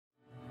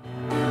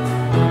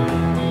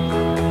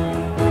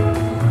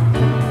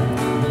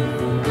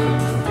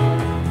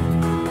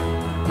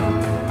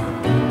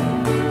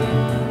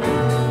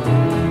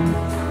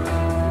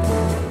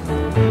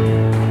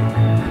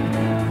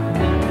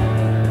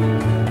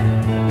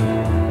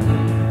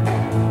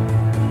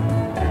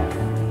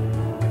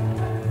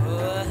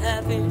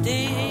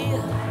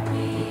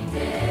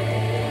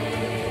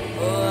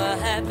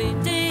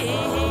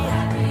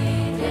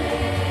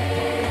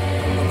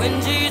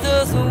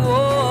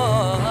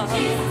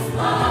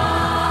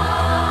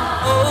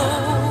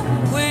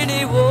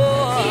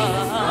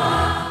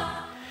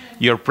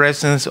Your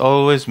presence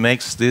always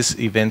makes this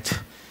event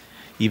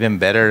even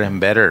better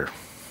and better.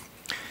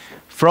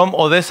 From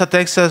Odessa,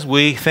 Texas,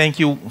 we thank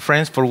you,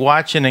 friends, for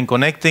watching and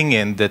connecting.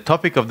 And the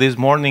topic of this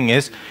morning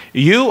is,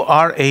 you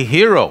are a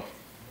hero.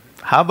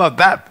 How about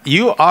that?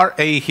 You are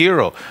a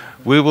hero.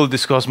 We will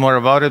discuss more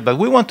about it, but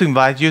we want to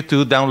invite you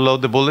to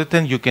download the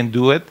bulletin. You can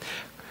do it.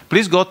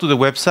 Please go to the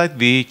website,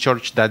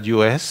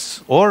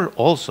 thechurch.us, or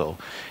also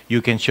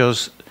you can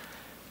use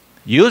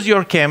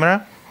your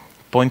camera,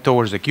 point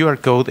towards the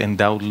QR code, and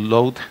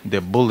download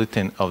the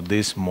bulletin of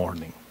this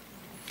morning.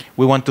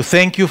 We want to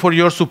thank you for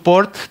your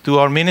support to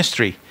our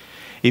ministry.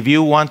 If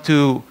you want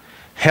to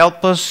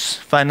help us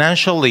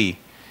financially,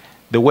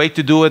 the way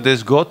to do it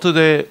is go to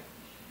the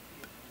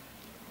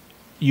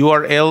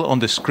URL on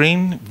the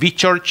screen,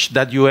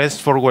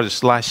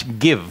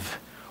 vchurch.us/give,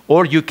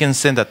 or you can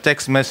send a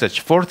text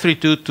message,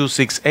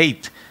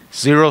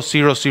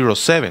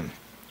 432-268-0007.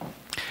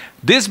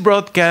 This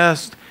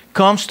broadcast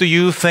comes to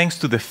you thanks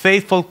to the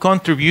faithful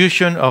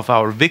contribution of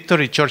our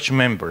Victory Church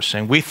members.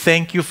 And we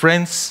thank you,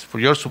 friends, for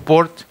your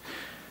support.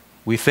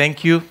 We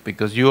thank you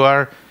because you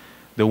are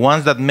the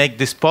ones that make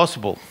this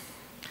possible.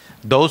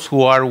 Those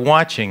who are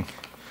watching,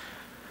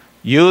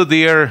 you,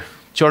 dear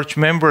church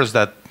members,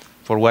 that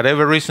for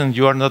whatever reason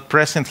you are not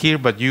present here,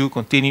 but you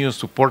continue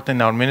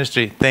supporting our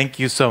ministry, thank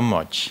you so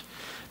much.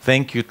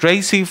 Thank you,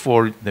 Tracy,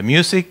 for the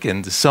music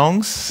and the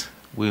songs.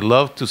 We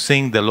love to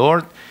sing to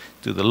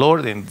the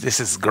Lord, and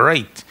this is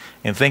great.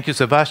 And thank you,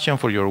 Sebastian,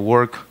 for your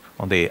work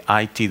on the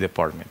IT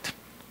department.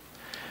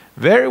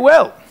 Very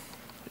well.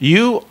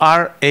 You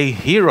are a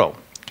hero.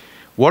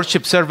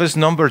 Worship service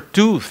number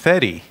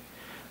 230,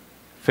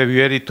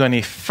 February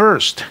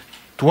 21st,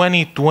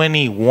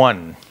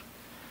 2021.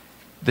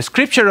 The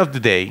scripture of the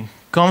day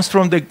comes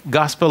from the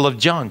Gospel of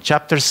John,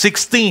 chapter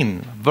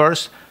 16,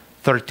 verse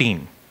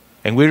 13.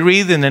 And we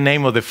read in the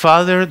name of the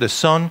Father, the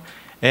Son,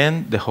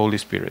 and the Holy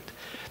Spirit.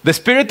 The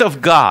Spirit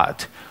of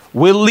God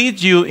will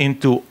lead you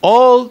into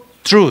all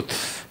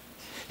truth.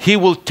 He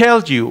will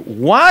tell you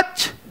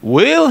what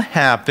will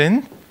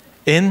happen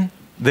in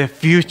the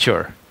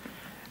future.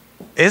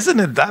 Isn't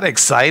it that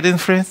exciting,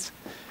 friends?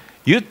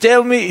 You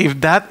tell me if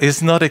that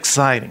is not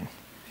exciting.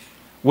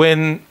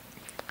 When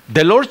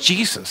the Lord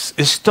Jesus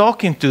is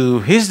talking to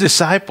his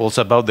disciples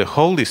about the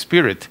Holy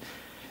Spirit,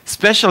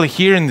 especially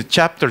here in the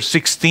chapter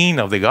 16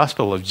 of the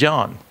Gospel of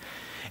John,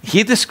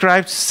 he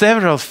describes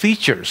several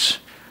features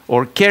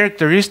or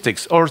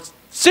characteristics or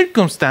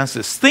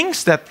circumstances,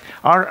 things that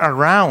are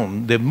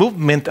around the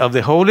movement of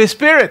the Holy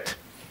Spirit.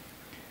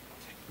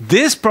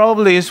 This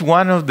probably is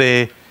one of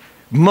the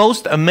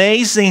most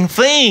amazing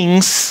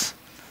things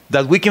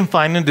that we can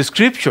find in the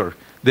scripture.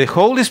 The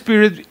Holy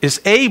Spirit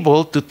is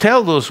able to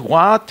tell us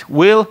what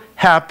will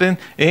happen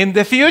in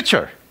the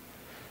future.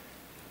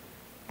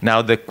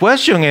 Now the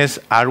question is,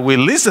 are we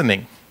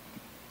listening?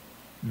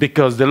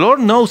 Because the Lord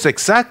knows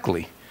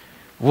exactly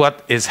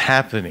what is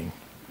happening,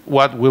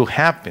 what will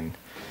happen.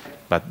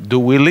 But do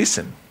we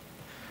listen?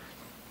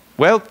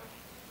 Well,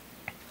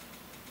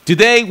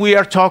 today we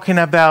are talking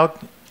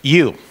about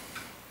you.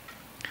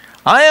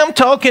 I am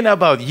talking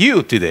about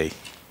you today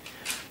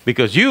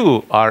because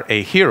you are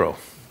a hero.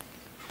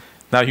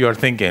 Now you are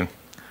thinking,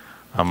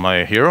 am I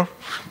a hero?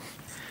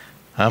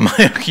 Am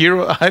I a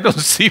hero? I don't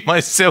see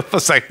myself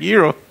as a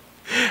hero.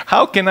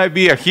 How can I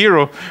be a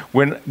hero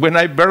when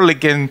I barely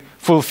can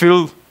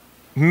fulfill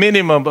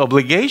minimum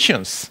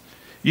obligations?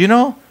 You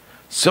know,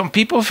 some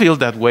people feel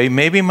that way.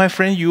 Maybe, my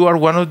friend, you are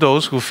one of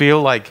those who feel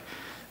like,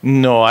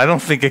 no, I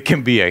don't think I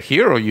can be a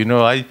hero. You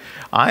know, I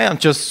am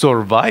just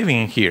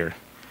surviving here.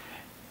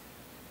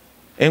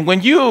 And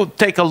when you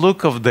take a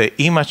look of the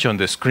image on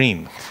the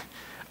screen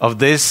of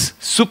this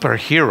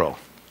superhero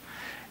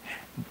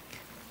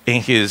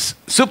in his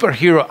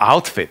superhero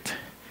outfit,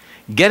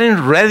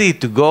 getting ready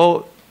to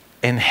go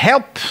and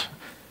help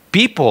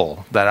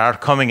people that are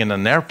coming in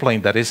an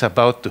airplane that is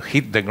about to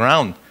hit the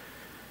ground,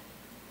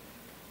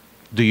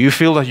 do you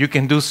feel that you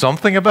can do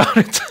something about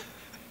it?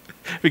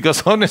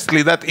 Because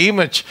honestly, that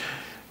image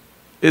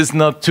is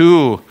not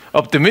too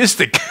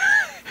optimistic.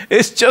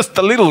 It's just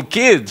a little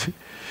kid.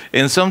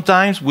 And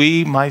sometimes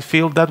we might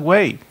feel that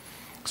way.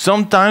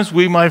 Sometimes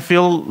we might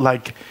feel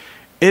like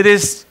it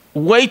is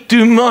way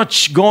too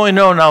much going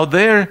on out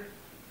there.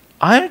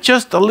 I'm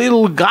just a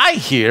little guy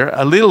here,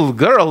 a little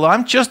girl.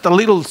 I'm just a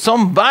little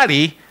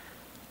somebody.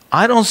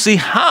 I don't see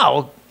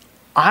how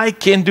I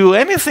can do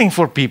anything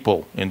for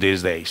people in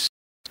these days.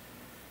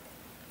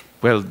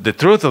 Well, the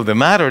truth of the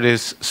matter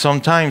is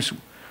sometimes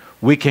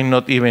we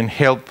cannot even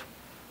help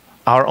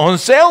our own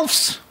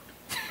selves.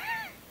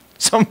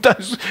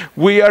 Sometimes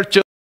we are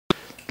just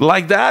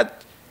like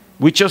that.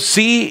 We just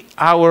see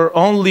our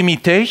own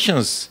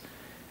limitations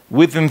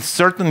within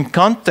certain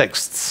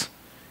contexts.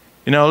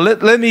 You know,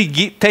 let me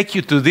take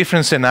you to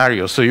different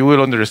scenarios so you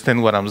will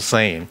understand what I'm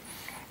saying.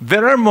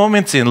 There are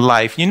moments in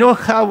life, you know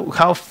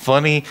how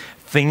funny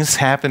things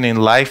happen in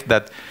life,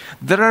 that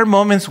there are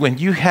moments when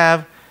you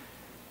have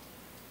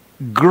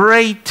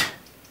great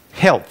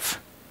health.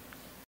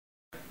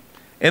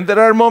 And there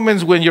are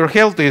moments when your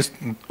health is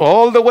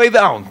all the way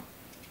down.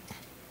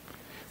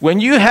 When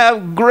you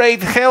have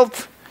great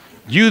health,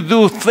 you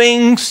do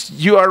things,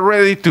 you are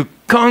ready to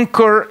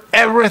conquer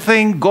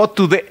everything, go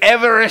to the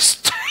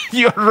Everest,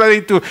 you're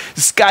ready to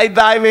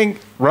skydiving,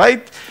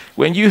 right?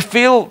 When you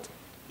feel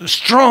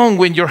strong,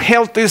 when your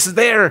health is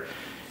there,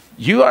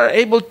 you are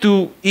able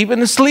to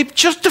even sleep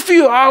just a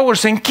few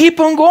hours and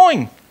keep on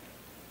going.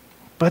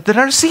 But there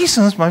are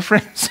seasons, my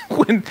friends,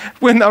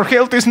 when our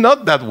health is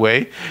not that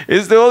way.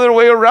 It's the other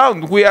way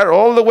around. We are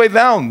all the way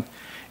down.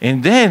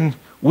 And then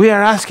we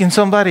are asking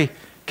somebody,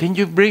 can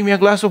you bring me a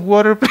glass of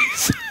water,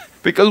 please?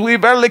 Because we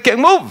barely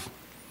can move.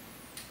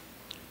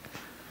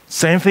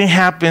 Same thing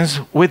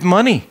happens with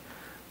money.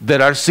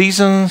 There are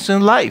seasons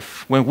in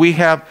life when we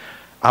have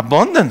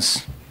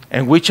abundance.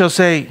 And we just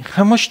say,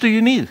 how much do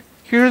you need?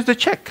 Here's the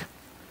check.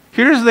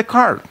 Here's the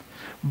card.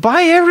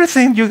 Buy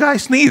everything you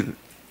guys need.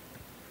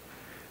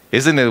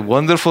 Isn't it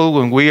wonderful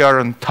when we are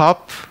on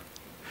top?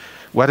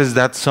 What is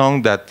that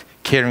song that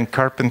Karen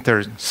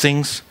Carpenter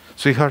sings,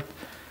 sweetheart?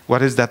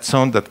 What is that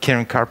song that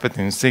Karen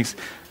Carpenter sings?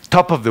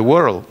 Top of the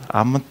world.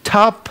 I'm on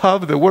top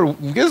of the world.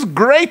 It's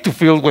great to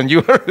feel when you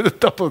are at the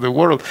top of the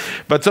world.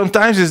 But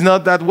sometimes it's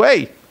not that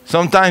way.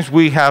 Sometimes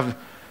we have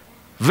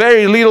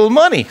very little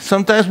money.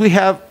 Sometimes we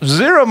have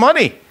zero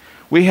money.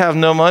 We have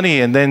no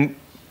money, and then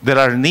there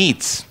are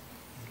needs.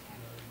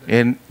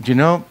 And you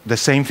know, the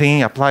same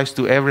thing applies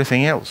to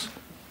everything else.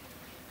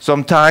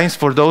 Sometimes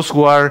for those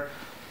who are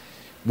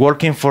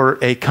working for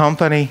a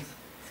company,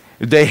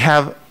 they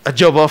have a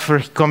job offer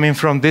coming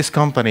from this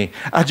company,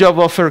 a job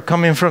offer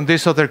coming from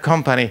this other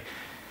company.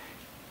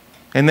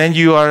 And then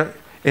you are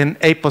in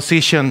a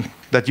position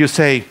that you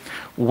say,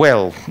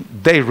 well,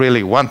 they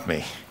really want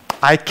me.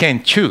 I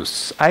can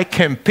choose. I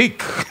can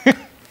pick.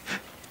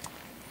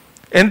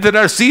 And there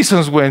are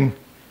seasons when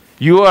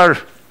you are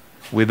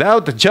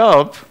without a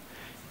job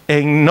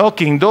and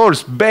knocking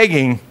doors,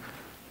 begging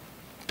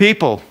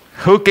people,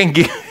 who can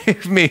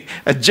give me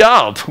a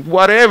job,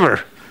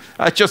 whatever.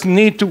 I just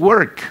need to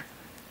work.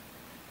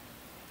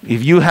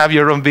 If you have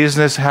your own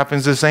business,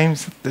 happens the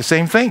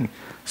same thing.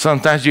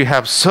 Sometimes you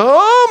have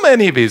so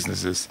many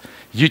businesses,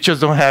 you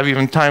just don't have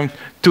even time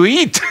to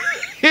eat.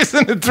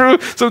 Isn't it true?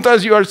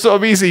 Sometimes you are so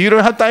busy, you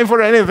don't have time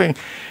for anything.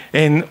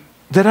 And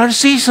there are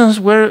seasons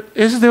where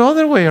it's the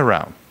other way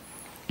around.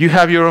 You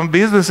have your own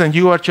business and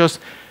you are just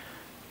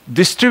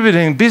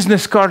distributing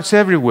business cards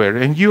everywhere,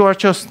 and you are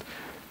just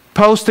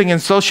posting in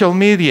social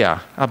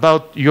media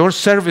about your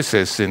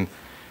services, and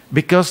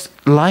because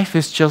life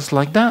is just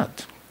like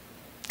that.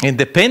 And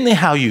depending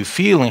how you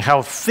feel and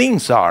how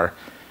things are,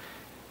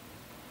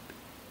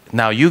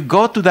 now you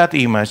go to that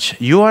image,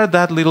 you are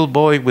that little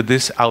boy with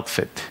this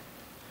outfit,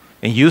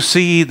 and you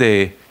see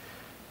the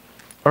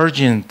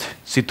urgent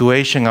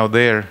situation out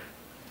there.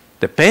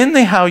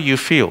 Depending how you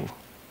feel,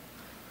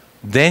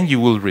 then you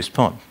will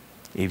respond.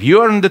 If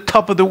you are on the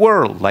top of the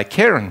world, like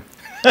Karen,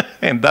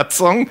 and that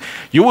song,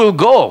 you will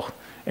go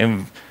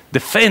and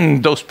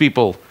defend those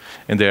people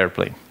in the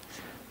airplane.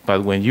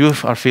 But when you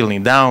are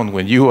feeling down,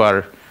 when you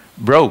are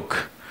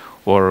broke,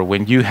 or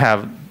when you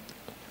have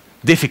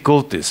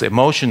difficulties,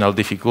 emotional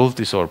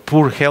difficulties, or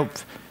poor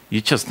health, you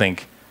just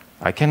think,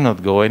 I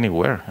cannot go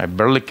anywhere. I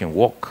barely can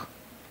walk.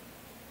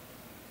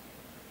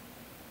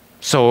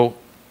 So,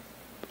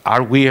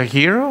 are we a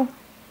hero?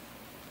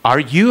 Are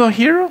you a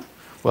hero?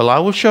 Well, I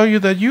will show you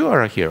that you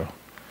are a hero.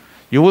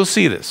 You will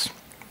see this.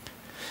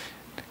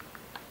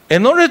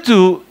 In order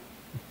to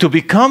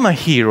become a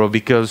hero,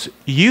 because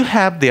you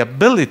have the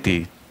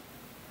ability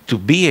to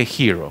be a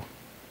hero,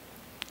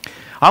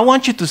 I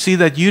want you to see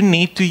that you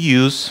need to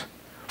use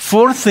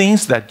 4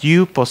 things that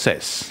you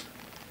possess.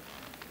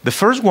 The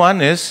first one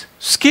is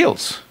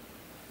skills.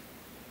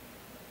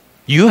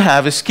 You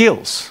have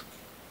skills.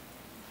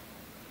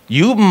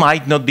 You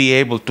might not be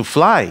able to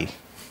fly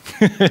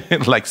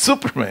like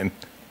Superman,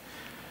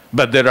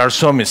 but there are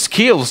some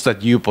skills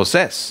that you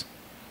possess.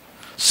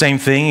 Same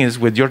thing is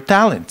with your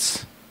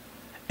talents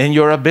and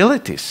your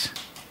abilities.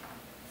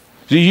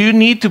 So you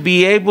need to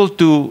be able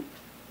to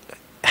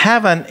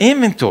have an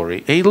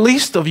inventory, a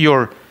list of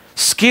your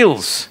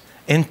skills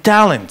and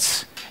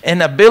talents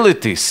and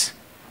abilities,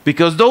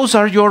 because those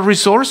are your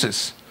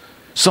resources.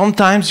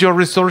 Sometimes your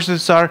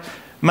resources are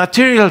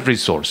material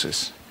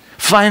resources,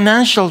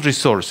 financial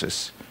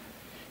resources.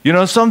 You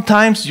know,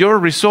 sometimes your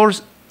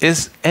resource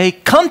is a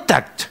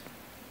contact,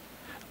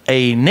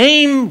 a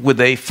name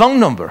with a phone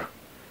number.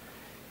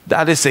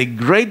 That is a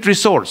great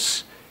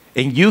resource,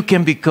 and you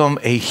can become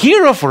a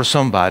hero for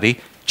somebody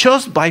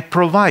just by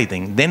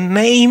providing the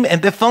name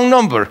and the phone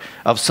number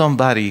of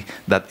somebody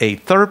that a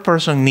third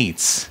person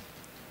needs.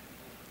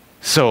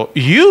 So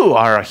you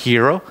are a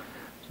hero.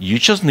 You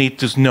just need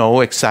to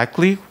know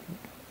exactly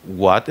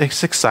what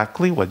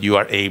you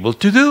are able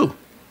to do.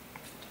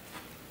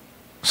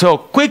 So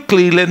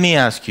quickly, let me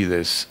ask you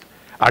this.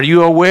 Are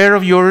you aware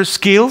of your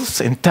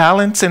skills and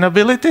talents and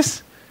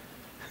abilities?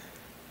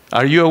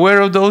 Are you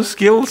aware of those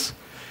skills?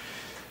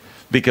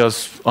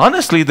 Because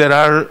honestly, there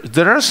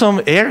are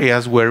some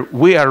areas where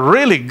we are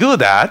really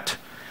good at,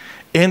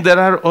 and there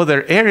are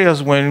other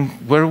areas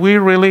where we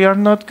really are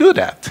not good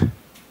at.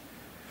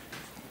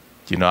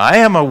 I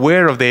am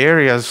aware of the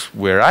areas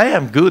where I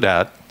am good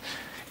at,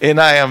 and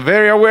I am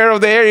very aware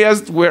of the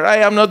areas where I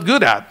am not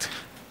good at.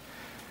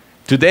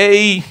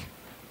 Today,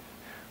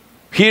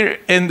 here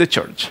in the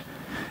church,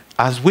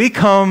 as we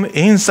come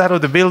inside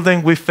of the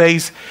building, we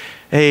face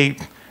a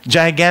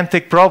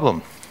gigantic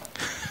problem.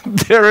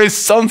 There is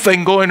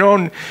something going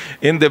on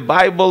in the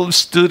Bible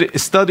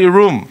study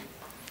room.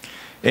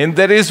 And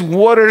there is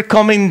water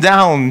coming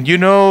down.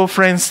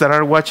 Friends that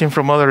are watching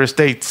from other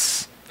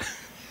states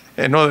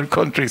and other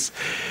countries.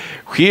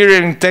 Here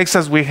in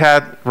Texas,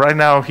 right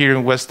now here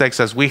in West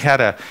Texas, we had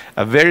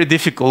a very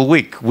difficult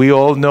week. We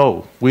all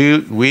know.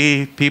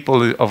 We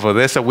people of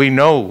Odessa, we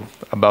know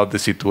about the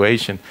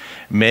situation.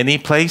 Many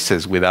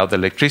places without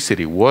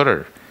electricity,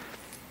 water,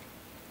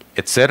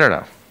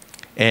 etc.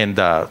 And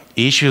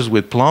issues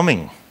with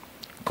plumbing,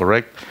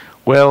 correct?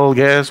 Well,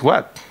 guess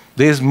what?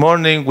 This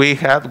morning we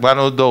had one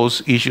of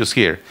those issues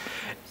here.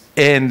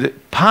 And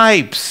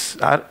pipes,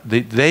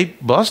 did they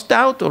bust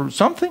out or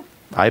something?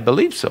 I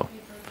believe so.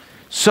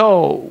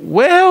 So,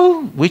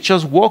 well, we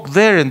just walk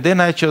there, and then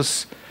I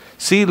just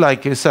see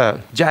like it's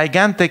a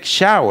gigantic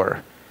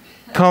shower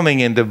coming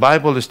in the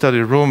Bible study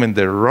room, and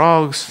the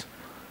rugs.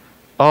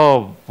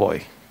 Oh,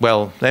 boy.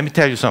 Well, let me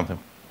tell you something.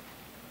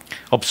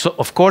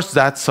 Of course,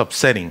 that's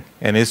upsetting,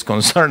 and it's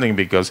concerning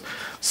because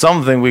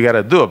something we got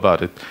to do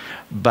about it.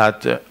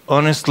 But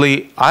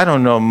honestly, I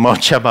don't know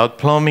much about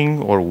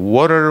plumbing or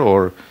water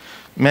or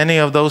many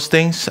of those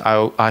things.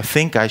 I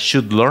think I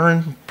should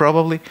learn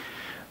probably.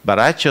 But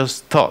I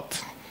just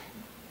thought,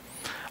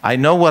 I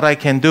know what I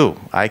can do.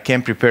 I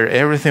can prepare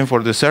everything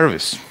for the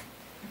service.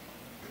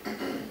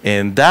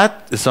 And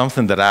that is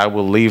something that I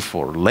will leave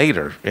for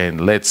later.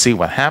 And let's see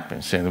what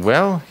happens. And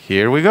well,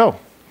 here we go.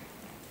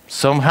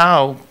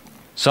 Somehow,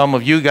 some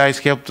of you guys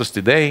helped us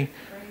today.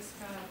 Praise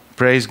God.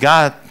 Praise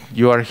God.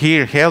 You are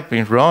here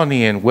helping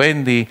Ronnie and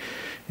Wendy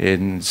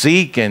and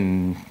Zeke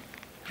and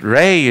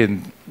Ray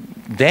and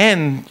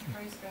Dan.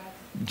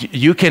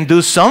 You can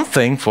do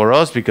something for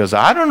us because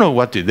I don't know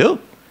what to do.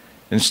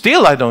 And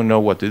still I don't know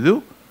what to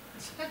do.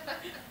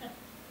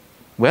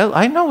 Well,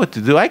 I know what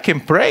to do. I can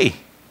pray.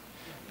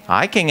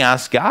 I can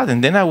ask God,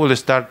 and then I will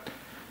start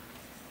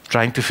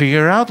trying to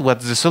figure out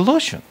what's the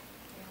solution.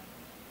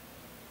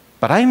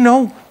 But I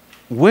know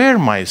where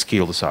my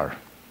skills are.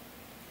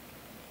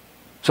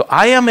 So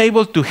I am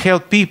able to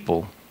help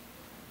people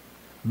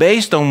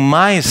based on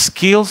my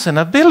skills and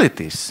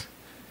abilities.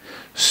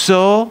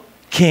 So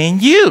can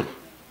you.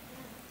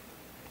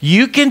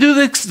 You can do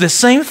the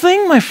same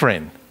thing, my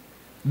friend.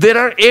 There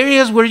are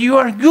areas where you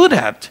are good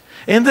at,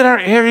 and there are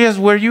areas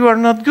where you are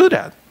not good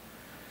at.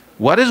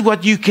 What is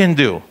what you can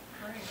do?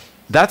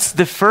 That's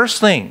the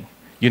first thing.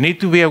 You need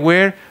to be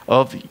aware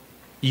of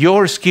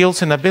your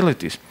skills and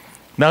abilities.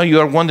 Now you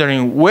are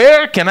wondering,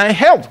 where can I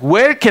help?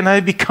 Where can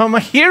I become a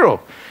hero?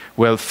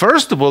 Well,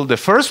 first of all, the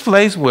first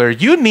place where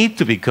you need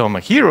to become a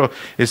hero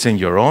is in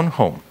your own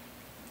home.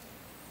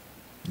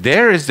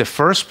 There is the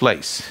first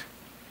place.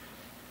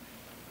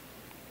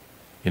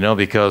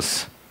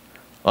 Because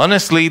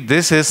honestly,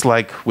 this is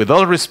like, with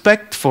all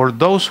respect for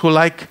those who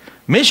like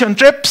mission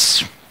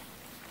trips.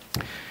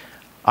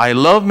 I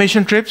love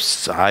mission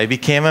trips. I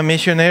became a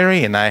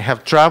missionary, and I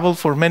have traveled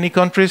for many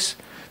countries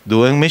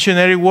doing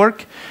missionary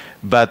work.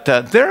 But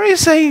there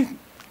is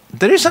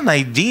an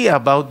idea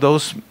about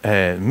those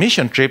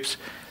mission trips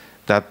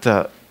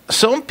that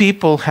some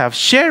people have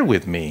shared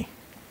with me.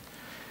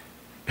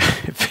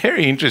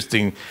 Very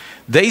interesting.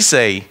 They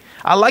say,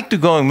 I like to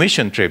go on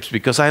mission trips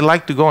because I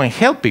like to go and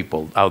help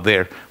people out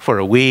there for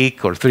a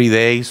week or 3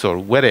 days or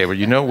whatever,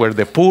 where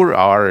the poor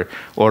are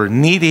or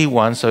needy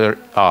ones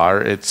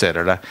are,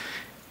 etc.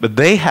 But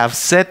they have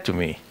said to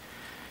me,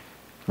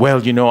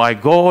 well, I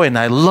go and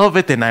I love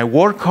it and I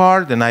work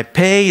hard and I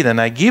pay and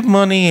I give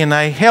money and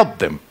I help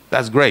them.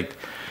 That's great.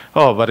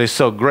 Oh, but it's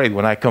so great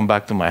when I come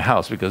back to my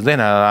house because then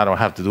I don't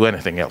have to do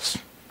anything else.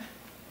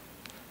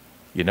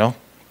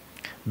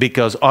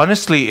 Because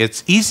honestly,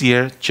 it's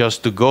easier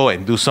just to go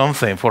and do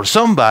something for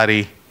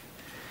somebody,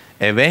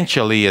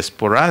 eventually,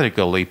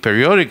 sporadically,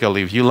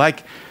 periodically, if you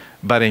like.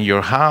 But in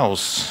your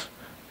house,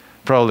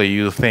 probably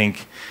you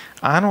think,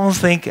 I don't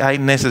think I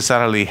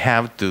necessarily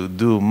have to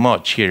do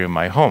much here in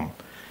my home.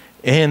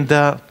 And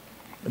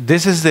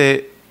this is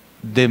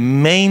the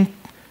main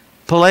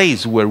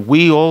place where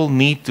we all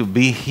need to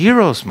be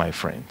heroes, my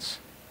friends,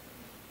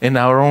 in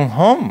our own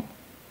home.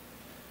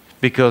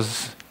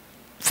 Because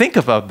think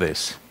about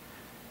this.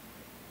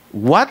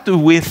 What do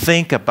we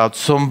think about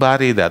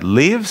somebody that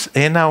lives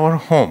in our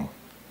home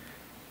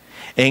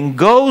and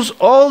goes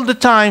all the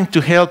time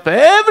to help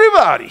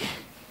everybody?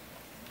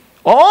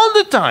 All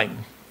the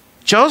time.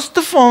 Just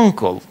a phone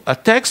call, a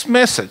text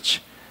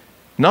message,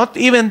 not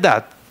even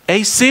that.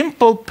 A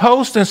simple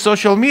post in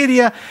social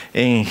media,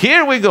 and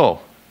here we go.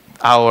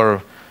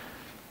 Our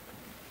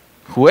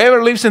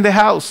whoever lives in the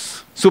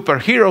house,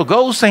 superhero,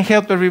 goes and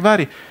helps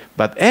everybody.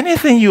 But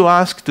anything you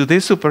ask to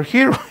this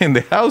superhero in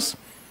the house,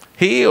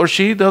 he or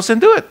she doesn't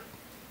do it.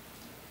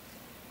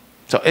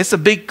 So it's a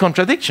big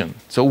contradiction.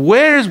 So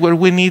where is where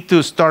we need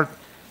to start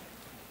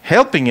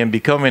helping and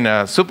becoming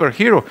a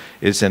superhero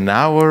is in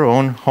our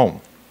own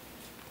home.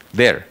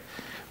 There.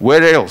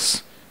 Where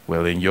else?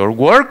 Well, in your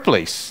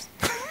workplace.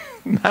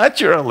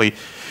 Naturally.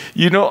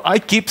 You know, I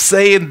keep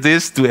saying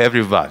this to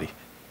everybody.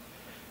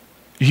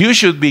 You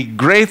should be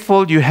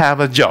grateful you have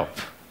a job.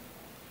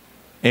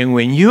 And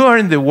when you are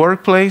in the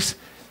workplace,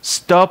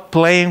 stop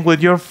playing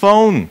with your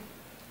phone.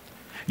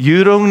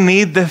 You don't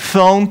need the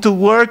phone to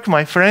work,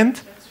 my friend.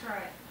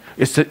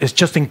 That's right. It's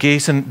just in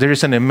case there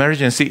is an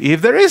emergency.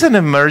 If there is an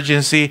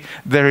emergency,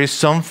 there is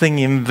something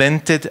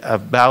invented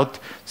about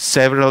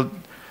several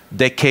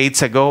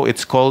decades ago.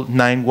 It's called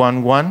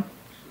 911.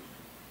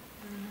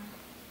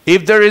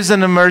 If there is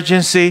an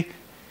emergency,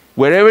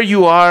 wherever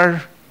you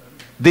are,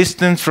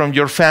 distant from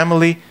your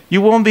family, you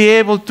won't be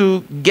able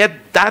to get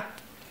that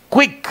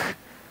quick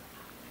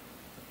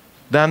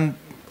than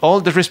all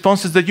the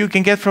responses that you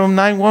can get from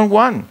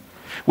 911.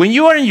 When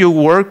you are in your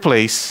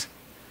workplace,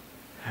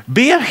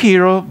 be a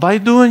hero by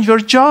doing your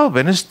job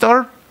and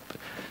stop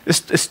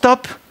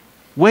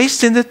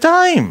wasting the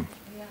time.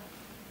 Yeah.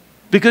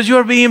 Because you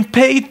are being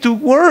paid to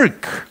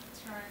work.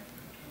 That's right.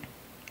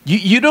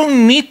 You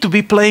don't need to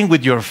be playing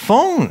with your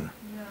phone.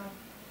 No.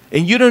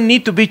 And you don't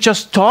need to be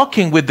just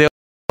talking with the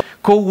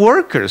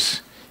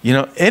co-workers. You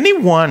know,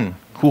 anyone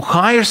who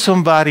hires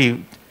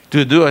somebody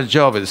to do a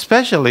job,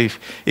 especially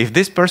if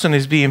this person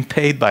is being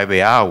paid by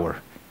the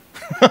hour,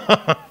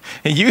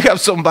 and you have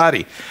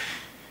somebody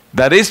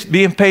that is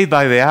being paid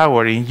by the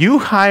hour, and you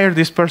hire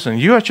this person,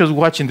 you are just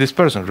watching this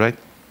person, right?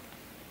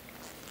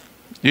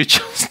 You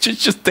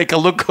just take a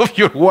look of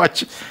your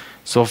watch.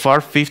 So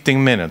far,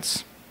 15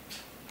 minutes.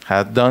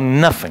 Have done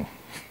nothing.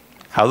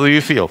 How do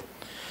you feel?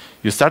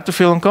 You start to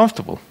feel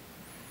uncomfortable.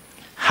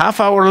 Half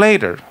hour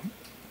later,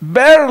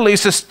 barely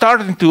is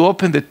starting to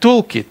open the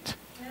toolkit.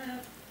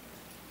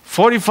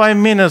 45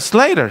 minutes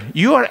later,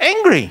 you are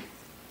angry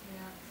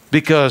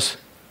because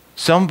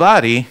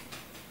somebody,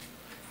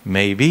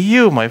 maybe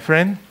you, my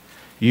friend,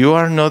 you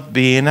are not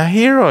being a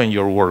hero in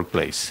your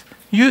workplace.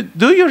 You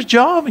do your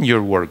job in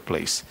your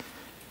workplace.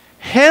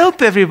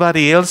 Help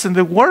everybody else in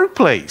the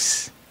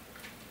workplace.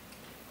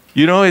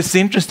 You know, it's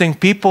interesting.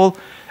 People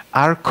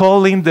are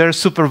calling their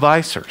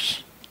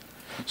supervisors.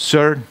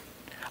 Sir,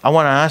 I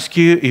want to ask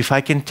you if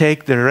I can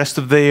take the rest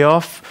of the day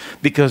off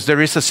because there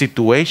is a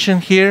situation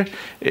here,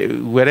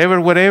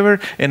 whatever,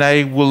 and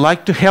I would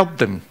like to help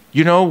them.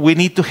 You know, we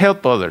need to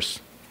help others.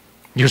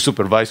 Your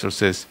supervisor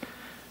says,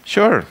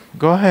 sure,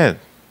 go ahead.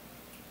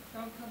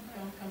 Don't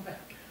come back.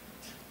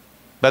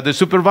 But the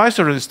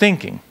supervisor is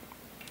thinking,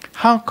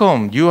 how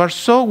come you are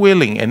so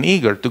willing and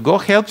eager to go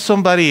help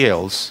somebody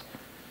else,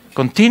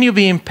 continue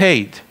being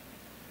paid,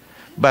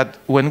 but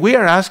when we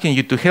are asking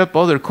you to help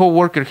other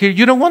co-worker here,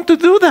 you don't want to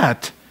do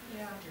that?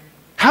 Yeah.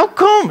 How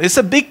come? It's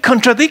a big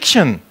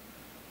contradiction.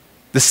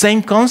 The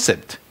same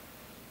concept.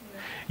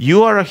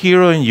 You are a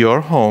hero in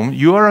your home.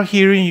 You are a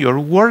hero in your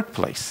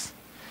workplace.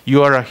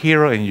 You are a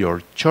hero in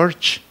your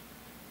church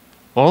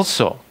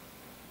also.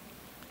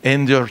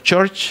 In your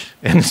church,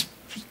 and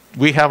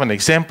we have an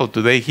example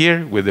today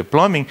here with the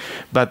plumbing,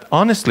 but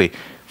honestly,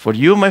 for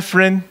you, my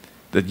friend,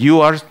 that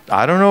you are,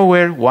 I don't know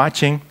where,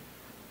 watching,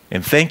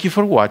 and thank you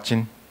for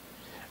watching,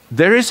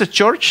 there is a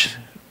church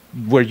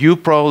where you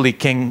probably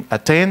can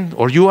attend,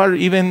 or you are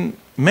even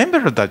a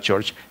member of that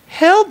church.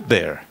 Help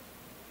there.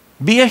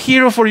 Be a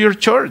hero for your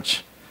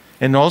church,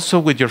 and also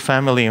with your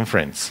family and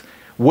friends.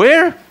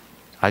 Where?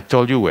 I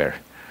told you where.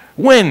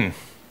 When?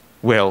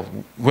 Well,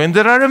 when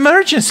there are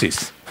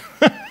emergencies.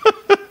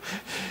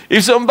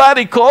 If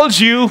somebody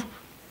calls you,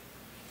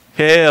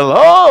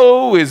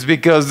 hello, it's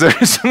because there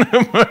is an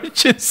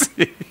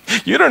emergency.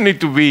 You don't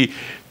need to be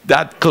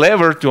that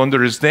clever to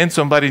understand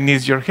somebody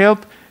needs your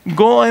help.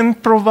 Go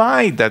and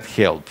provide that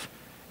help.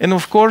 And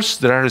of course,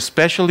 there are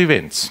special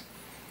events.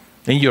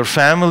 In your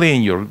family,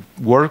 in your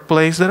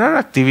workplace, there are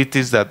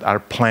activities that are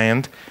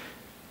planned.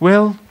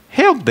 Well,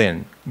 help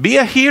them. Be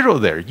a hero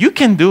there. You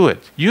can do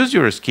it. Use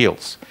your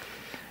skills.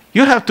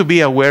 You have to be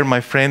aware,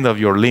 my friend, of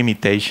your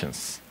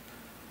limitations.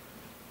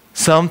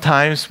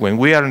 Sometimes when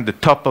we are in the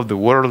top of the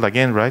world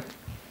again, right?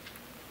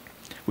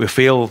 We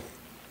feel,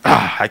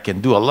 I can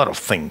do a lot of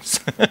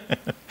things.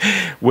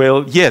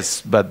 Well,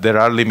 yes, but there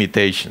are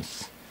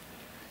limitations.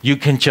 You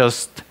can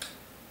just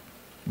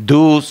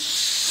do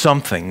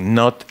something,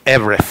 not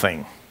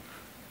everything.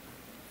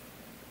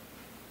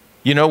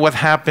 You know what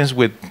happens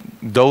with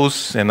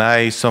those, and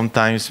I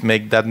sometimes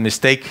make that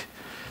mistake,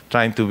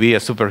 trying to be a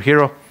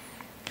superhero.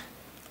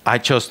 I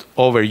just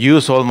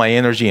overuse all my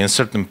energy in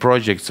certain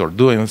projects or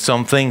doing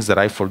some things that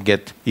I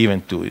forget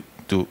even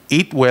to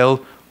eat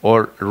well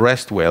or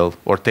rest well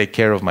or take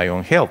care of my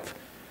own health.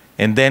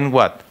 And then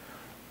what?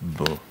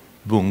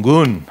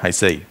 Bungun, I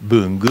say,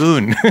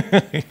 bungun.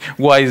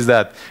 Why is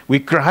that? We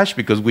crash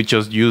because we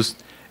just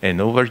used and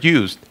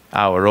overused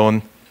our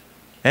own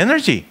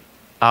energy,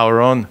 our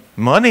own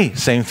money,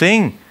 same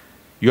thing.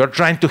 You're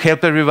trying to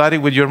help everybody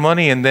with your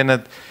money, and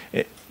then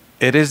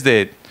it is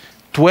the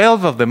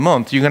 12th of the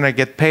month, you're going to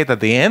get paid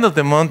at the end of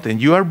the month,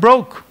 and you are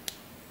broke.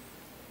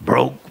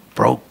 Broke.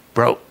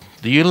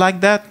 Do you like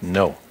that?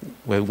 No.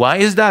 Well, why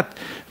is that?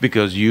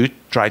 Because you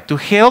try to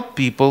help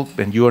people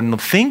and you are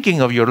not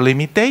thinking of your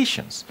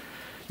limitations.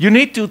 You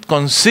need to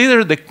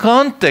consider the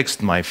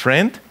context, my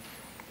friend.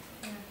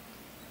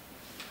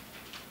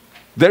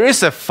 There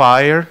is a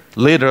fire,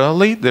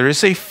 literally, there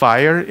is a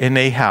fire in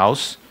a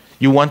house.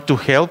 You want to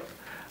help.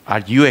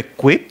 Are you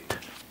equipped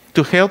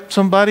to help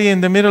somebody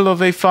in the middle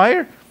of a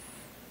fire?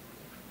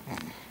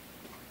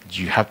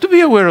 You have to be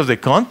aware of the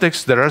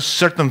context. There are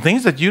certain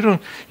things that you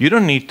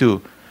don't need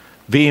to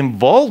be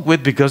involved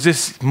with because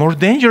it's more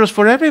dangerous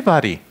for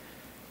everybody.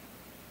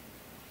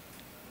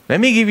 Let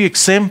me give you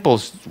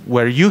examples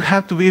where you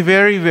have to be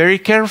very, very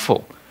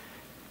careful.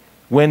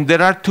 When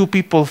there are two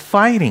people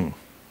fighting,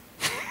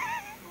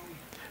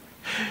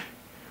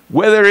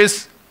 whether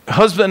it's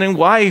husband and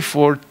wife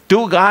or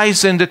two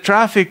guys in the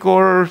traffic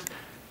or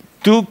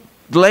two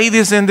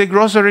ladies in the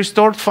grocery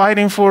store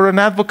fighting for an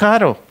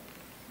avocado.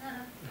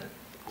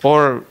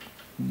 Or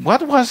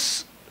what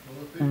was...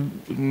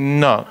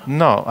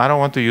 No, I don't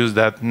want to use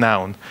that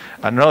noun.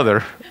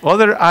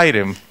 Other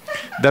item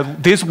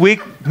that this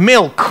week,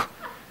 milk.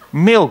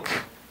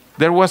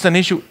 There was an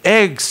issue,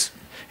 eggs.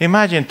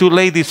 Imagine two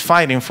ladies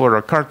fighting for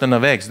a carton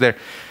of eggs.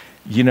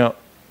 You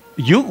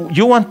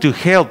want to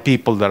help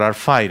people that are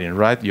fighting,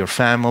 right? Your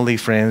family,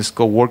 friends,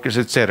 co-workers,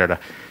 etc.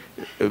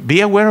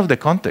 Be aware of the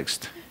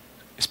context.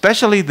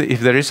 Especially if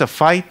there is a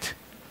fight.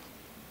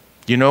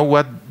 You know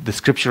what the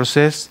scripture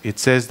says? It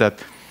says that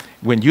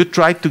when you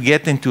try to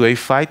get into a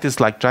fight, it's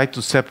like trying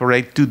to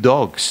separate two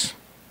dogs.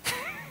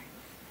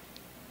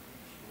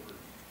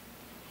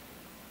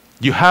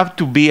 You have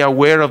to be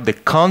aware of the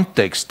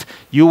context.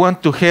 You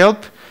want to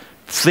help?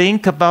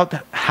 Think about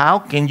how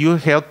can you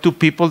help two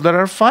people that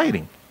are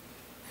fighting.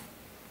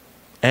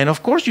 And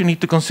of course, you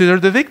need to consider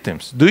the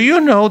victims. Do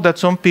you know that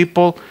some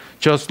people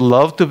just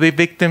love to be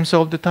victims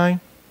all the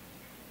time?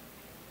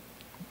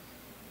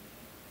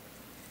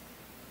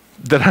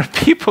 There are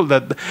people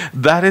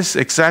that is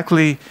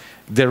exactly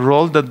the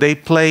role that they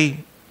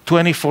play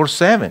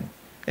 24/7.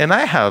 And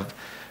I have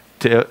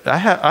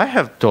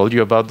told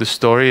you about the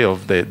story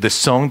of the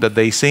song that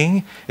they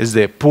sing. Is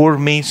the Poor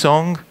Me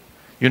song,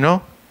 you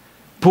know?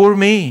 Poor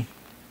me,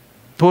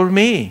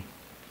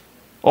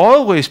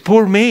 always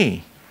poor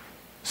me.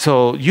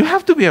 So you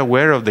have to be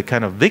aware of the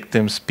kind of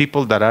victims,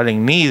 people that are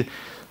in need.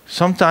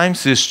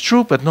 Sometimes it's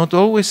true, but not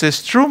always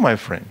it's true, my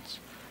friends.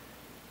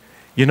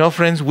 You know,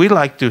 friends, we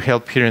like to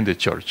help here in the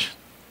church.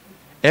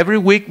 Every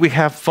week we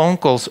have phone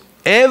calls.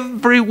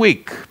 Every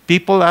week,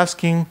 people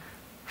asking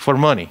for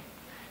money.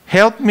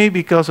 Help me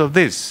because of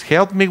this.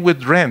 Help me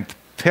with rent.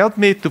 Help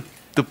me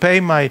to pay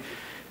my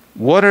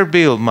water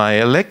bill, my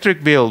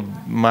electric bill,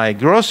 my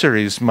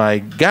groceries, my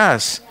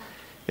gas,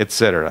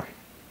 etc.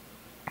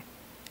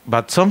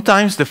 But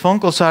sometimes the phone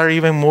calls are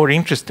even more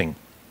interesting.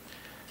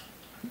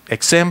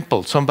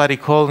 Example, somebody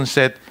called and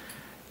said,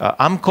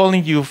 I'm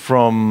calling you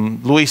from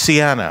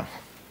Louisiana.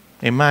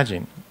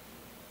 Imagine.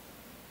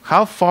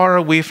 How far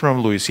are we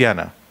from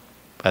Louisiana?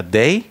 A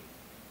day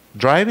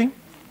driving?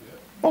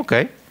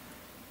 Okay.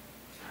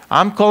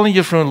 I'm calling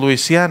you from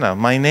Louisiana.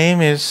 My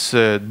name is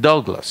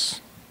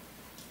Douglas.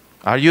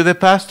 Are you the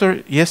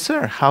pastor? Yes,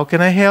 sir. How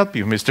can I help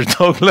you, Mr.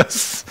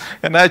 Douglas?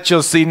 And I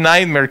just see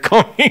nightmare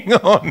coming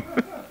on.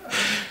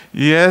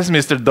 Yes,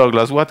 Mr.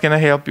 Douglas, what can I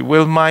help you?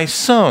 Well, my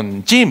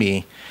son,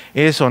 Jimmy,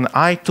 is on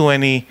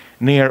I-20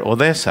 near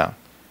Odessa.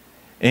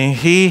 And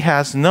he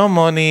has no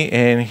money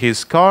and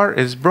his car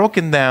is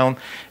broken down.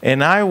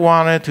 And I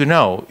wanted to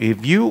know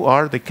if you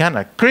are the kind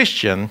of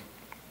Christian,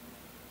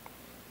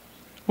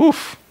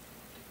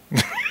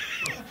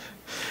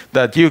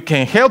 that you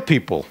can help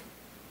people.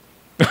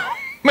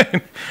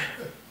 Man,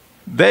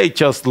 they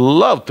just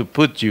love to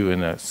put you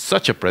in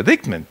such a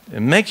predicament.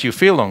 It makes you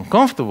feel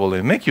uncomfortable.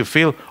 It makes you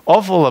feel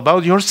awful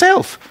about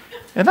yourself.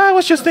 And I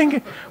was just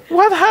thinking,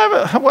 what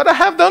I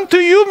have done to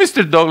you,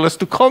 Mr. Douglas,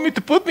 to call me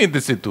to put me in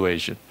this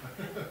situation?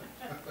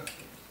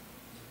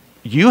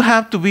 You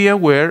have to be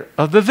aware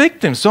of the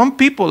victims. Some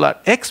people are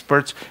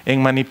experts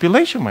in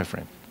manipulation, my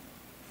friend.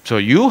 So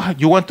you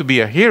want to be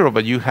a hero,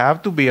 but you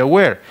have to be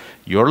aware.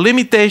 Your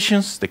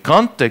limitations, the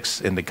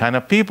context, and the kind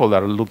of people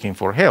that are looking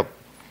for help.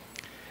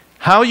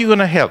 How are you going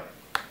to help?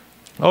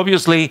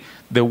 Obviously,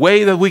 the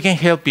way that we can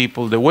help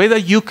people, the way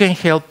that you can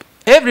help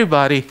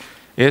everybody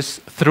is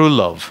through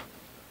love.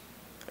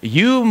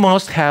 You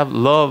must have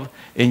love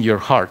in your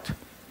heart.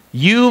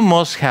 You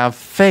must have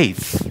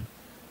faith.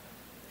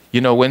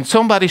 You know, when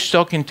somebody's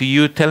talking to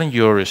you, telling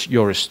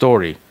your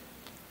story,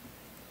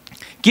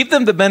 give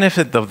them the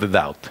benefit of the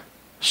doubt.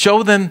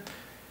 Show them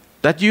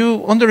that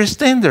you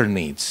understand their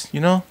needs, you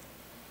know.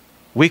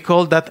 We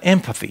call that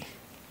empathy.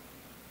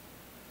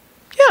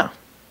 Yeah,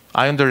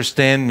 I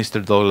understand,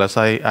 Mr. Douglas.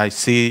 I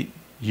see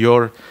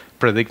your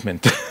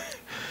predicament.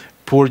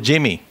 Poor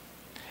Jimmy.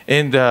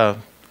 And I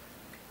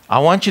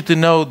want you to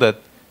know that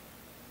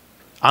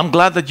I'm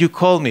glad that you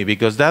called me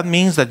because that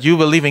means that you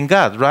believe in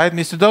God, right,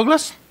 Mr.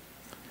 Douglas?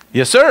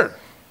 Yes, sir.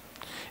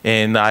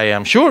 And I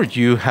am sure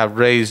you have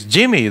raised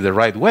Jimmy the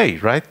right way,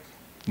 right?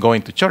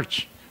 Going to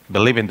church,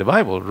 believe in the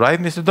Bible, right,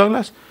 Mr.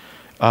 Douglas?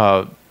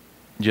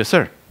 Yes,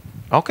 sir.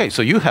 Okay,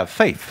 so you have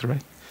faith,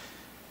 right?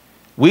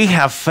 We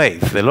have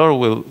faith. The Lord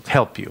will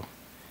help you.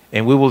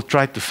 And we will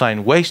try to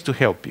find ways to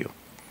help you.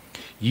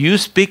 You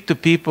speak to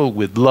people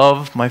with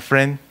love, my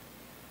friend.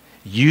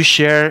 You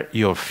share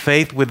your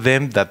faith with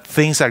them that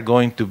things are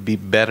going to be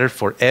better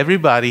for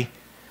everybody.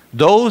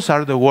 Those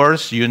are the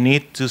words you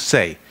need to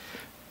say.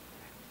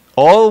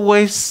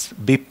 Always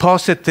be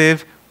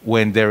positive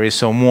when there is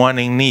someone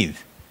in need.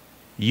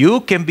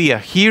 You can be a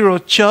hero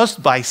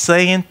just by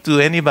saying to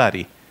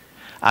anybody,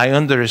 I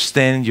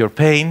understand your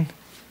pain.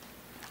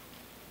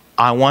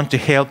 I want to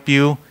help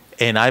you,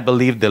 and I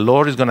believe the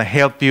Lord is going to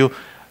help you.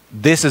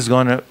 This is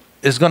going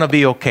to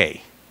be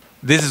okay.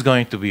 This is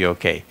going to be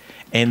okay.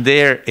 And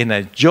there, in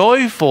a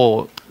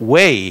joyful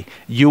way,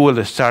 you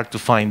will start to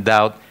find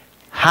out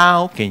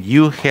how can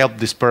you help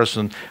this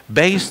person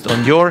based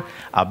on your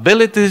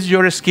abilities,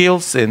 your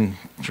skills, and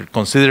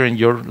considering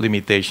your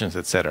limitations,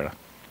 etc.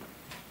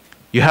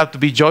 You have to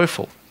be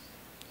joyful.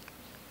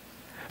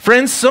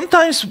 Friends,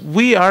 sometimes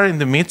we are in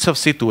the midst of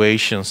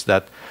situations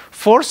that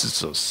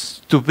forces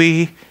us to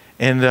be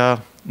in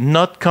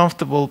not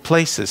comfortable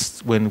places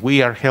when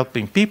we are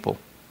helping people.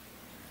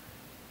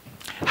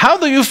 How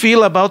do you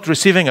feel about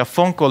receiving a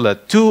phone call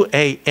at 2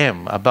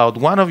 a.m. about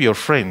one of your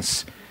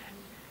friends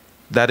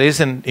that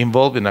isn't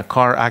involved in a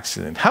car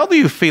accident? How do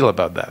you feel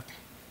about that?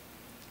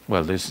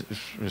 Well, this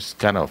is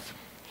kind of,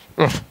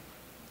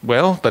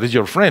 well, but it's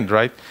your friend,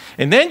 right?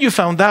 And then you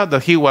found out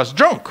that he was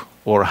drunk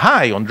or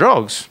high on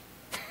drugs.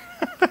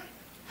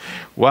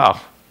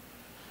 Wow.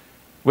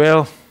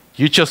 Well,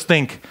 you just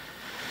think,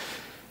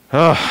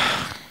 oh,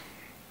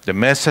 the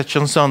message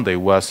on Sunday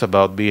was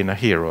about being a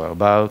hero,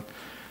 about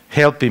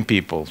helping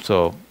people.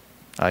 So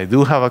I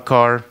do have a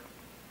car.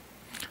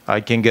 I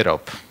can get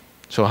up.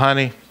 So,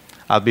 honey,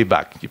 I'll be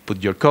back. You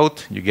put your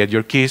coat, you get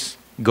your keys,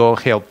 go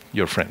help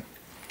your friend.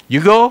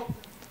 You go.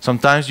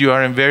 Sometimes you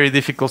are in very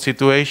difficult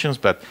situations,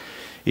 but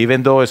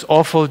even though it's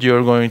awful,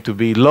 you're going to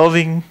be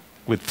loving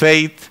with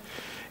faith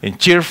and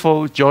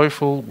cheerful,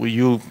 joyful. Will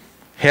you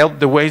help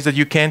the ways that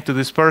you can to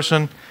this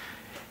person?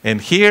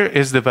 And here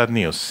is the bad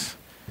news.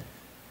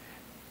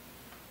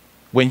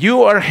 When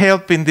you are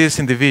helping this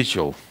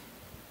individual,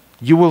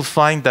 you will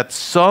find that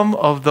some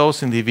of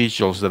those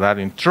individuals that are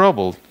in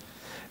trouble,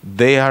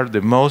 they are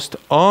the most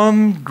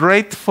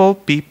ungrateful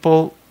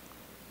people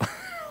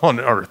on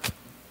earth.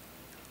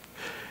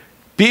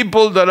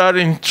 People that are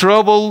in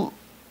trouble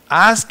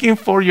asking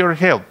for your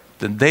help,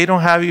 and they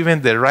don't have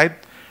even the right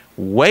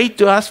way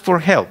to ask for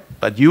help,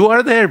 but you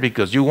are there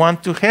because you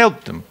want to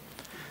help them.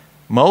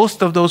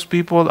 Most of those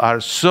people are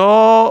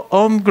so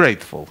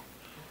ungrateful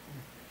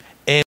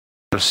and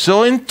are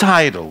so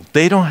entitled.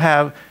 They don't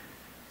have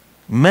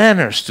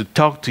manners to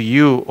talk to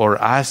you or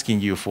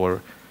asking you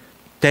for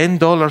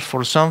 $10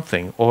 for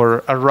something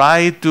or a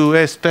ride to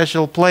a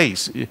special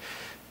place.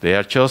 They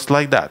are just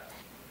like that.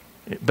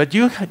 But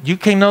you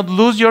cannot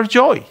lose your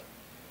joy.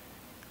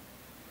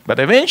 But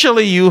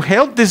eventually you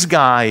help this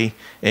guy,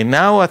 and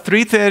now at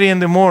 3:30 in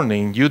the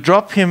morning, you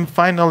drop him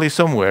finally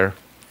somewhere.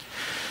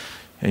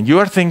 And you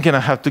are thinking, I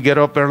have to get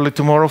up early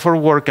tomorrow for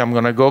work. I'm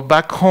going to go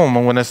back home.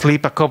 I'm going to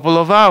sleep a couple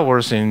of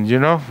hours. And, you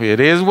know, it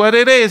is what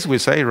it is, we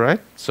say, right?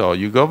 So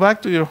you go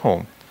back to your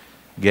home,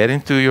 get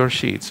into your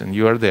sheets, and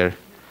you are there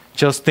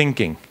just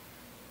thinking.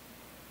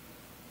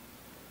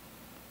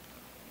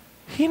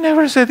 He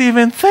never said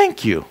even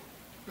thank you.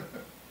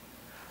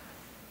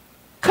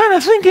 Kind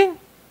of thinking,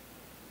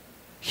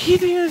 he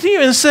didn't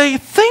even say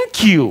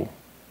thank you.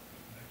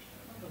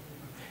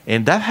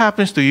 And that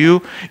happens to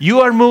you. You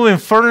are moving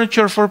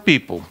furniture for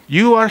people.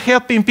 You are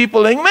helping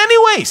people in many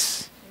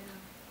ways.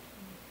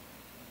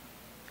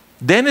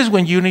 Then is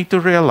when you need to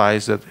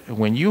realize that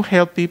when you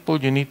help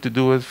people, you need to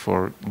do it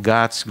for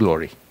God's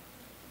glory.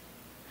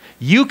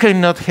 You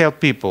cannot help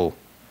people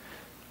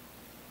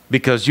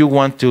because you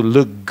want to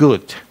look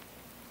good.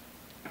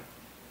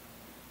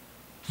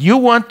 You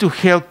want to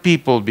help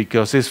people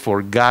because it's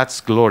for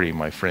God's glory,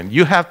 my friend.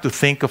 You have to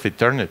think of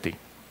eternity.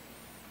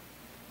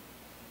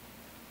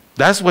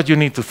 That's what you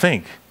need to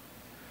think.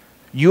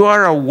 You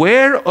are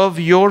aware of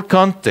your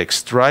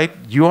context, right?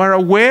 You are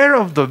aware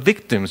of the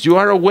victims. You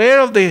are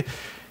aware of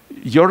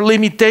your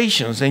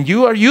limitations. And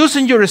you are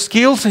using your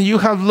skills and you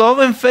have love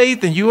and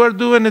faith and you are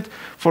doing it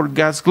for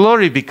God's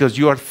glory because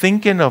you are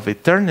thinking of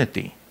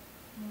eternity.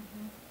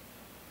 Mm-hmm.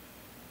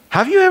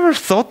 Have you ever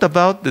thought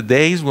about the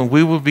days when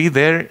we will be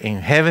there in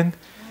heaven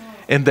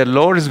and the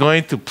Lord is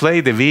going to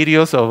play the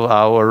videos of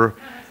our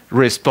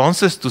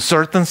responses to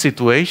certain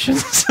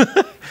situations?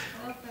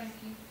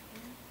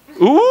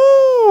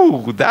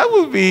 Ooh, that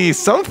would be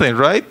something,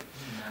 right?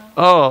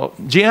 Oh,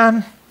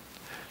 Gian,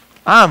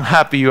 I'm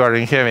happy you are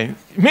in heaven.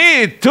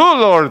 Me too,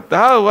 Lord.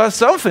 That was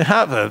something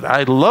happened.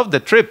 I love the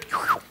trip.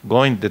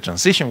 The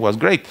transition was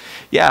great.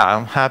 Yeah,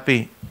 I'm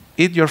happy.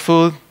 Eat your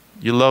food.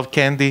 You love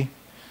candy.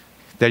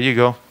 There you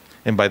go.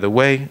 And by the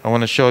way, I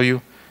want to show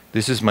you,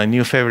 this is my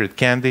new favorite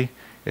candy.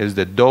 It's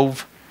the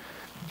Dove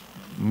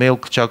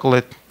milk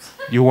chocolate.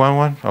 You want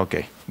one?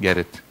 Okay, get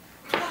it.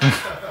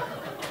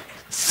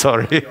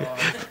 Sorry.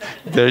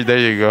 There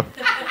you go.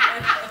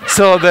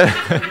 So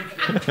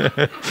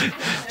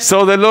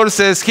So the Lord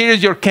says,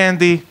 here's your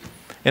candy,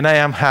 and I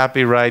am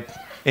happy right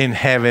in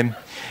heaven.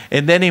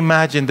 And then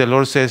imagine the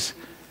Lord says,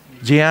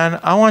 Gian,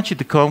 I want you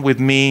to come with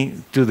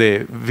me to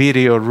the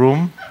video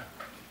room.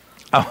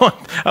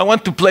 I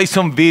want to play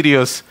some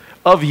videos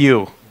of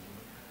you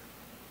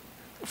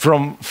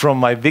from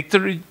my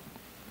Victory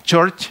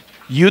Church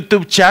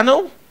YouTube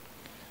channel.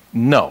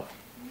 No,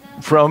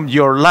 from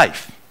your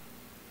life.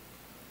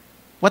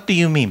 What do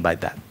you mean by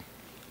that?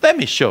 Let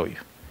me show you.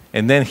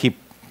 And then he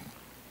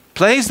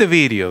plays the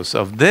videos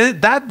of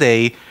that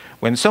day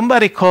when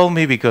somebody called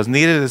me because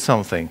needed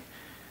something.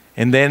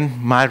 And then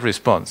my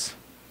response.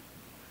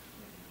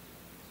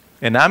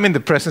 And I'm in the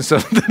presence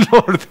of the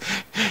Lord.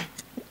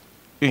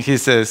 And he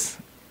says,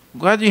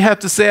 what do you have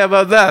to say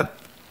about that?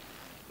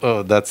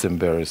 Oh, that's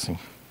embarrassing.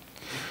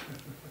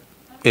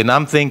 And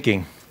I'm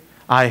thinking,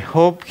 I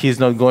hope he's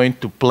not going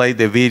to play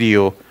the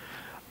video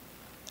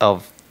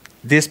of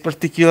this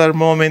particular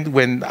moment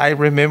when I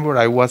remember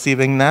I was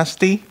even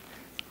nasty.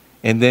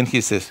 And then he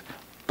says,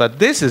 but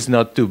this is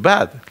not too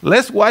bad.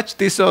 Let's watch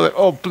this other.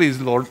 Oh, please,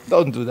 Lord,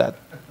 don't do that.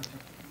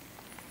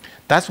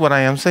 That's what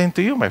I am saying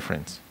to you, my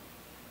friends.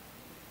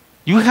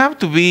 You have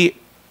to be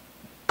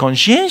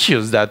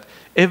conscientious that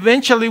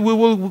eventually we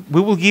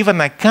will give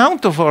an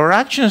account of our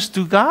actions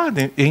to God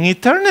in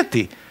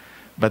eternity.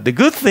 But the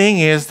good thing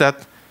is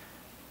that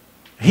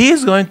He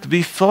is going to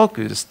be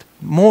focused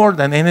more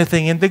than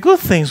anything in the good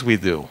things we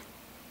do.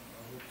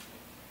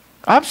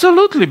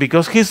 Absolutely,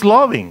 because He's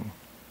loving.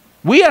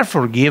 We are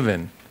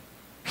forgiven.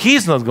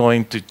 He's not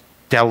going to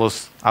tell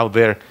us out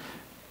there,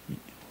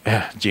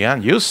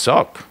 Gian, you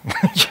suck.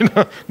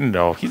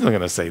 No, He's not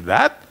going to say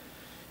that.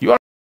 You are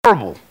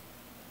horrible.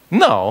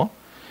 No,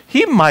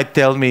 He might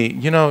tell me,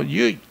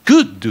 you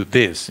could do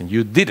this and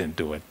you didn't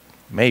do it.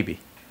 Maybe.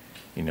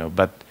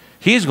 But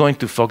He's going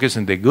to focus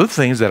on the good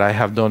things that I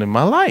have done in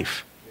my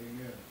life.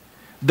 Amen.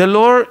 The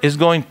Lord is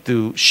going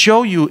to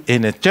show you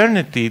in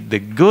eternity the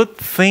good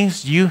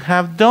things you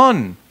have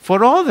done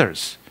for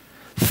others.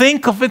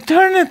 Think of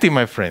eternity,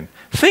 my friend.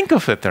 Think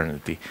of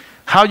eternity.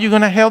 How are you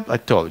going to help? I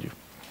told you.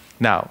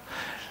 Now,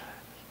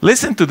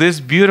 listen to this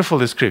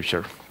beautiful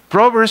scripture.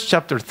 Proverbs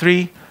chapter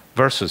 3,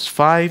 verses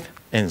 5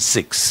 and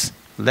 6.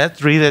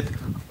 Let's read it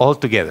all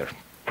together.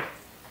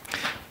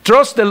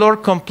 Trust the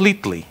Lord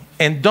completely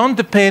and don't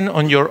depend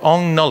on your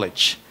own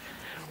knowledge.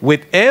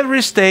 With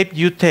every step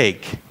you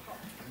take,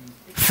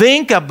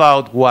 think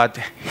about what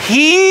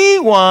He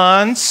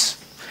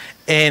wants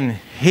and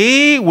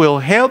He will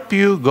help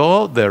you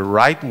go the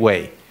right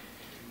way.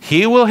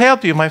 He will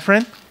help you, my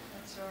friend.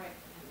 That's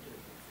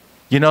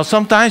right.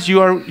 Sometimes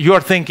you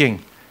are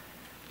thinking,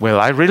 well,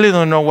 I really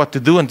don't know what to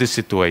do in this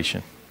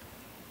situation.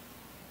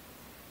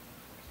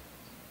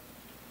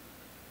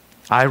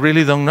 I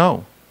really don't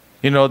know.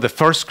 The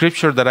first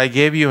scripture that I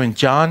gave you in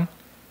John,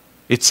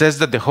 it says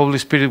that the Holy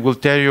Spirit will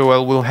tell you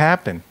what will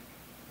happen.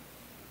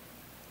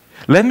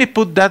 Let me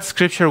put that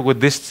scripture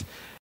with this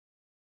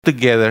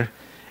together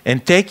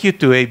and take you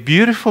to a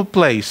beautiful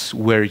place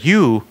where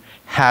you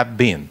have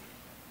been.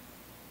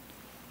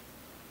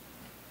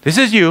 This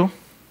is you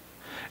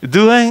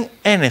doing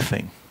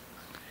anything,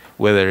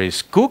 whether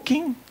it's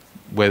cooking,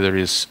 whether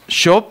it's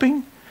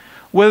shopping,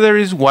 whether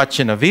it's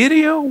watching a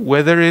video,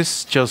 whether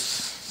it's just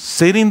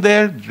sitting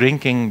there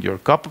drinking your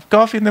cup of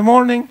coffee in the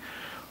morning,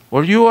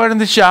 or you are in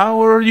the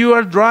shower, or you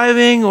are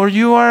driving, or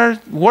you are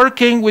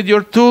working with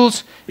your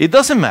tools. It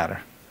doesn't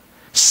matter.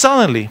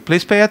 Suddenly,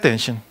 please pay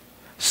attention,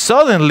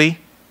 suddenly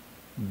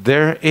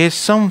there is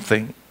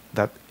something,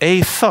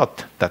 a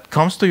thought that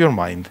comes to your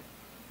mind.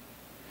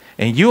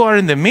 And you are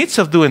in the midst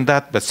of doing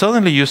that, but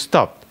suddenly you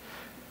stop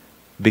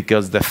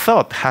because the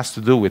thought has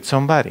to do with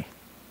somebody.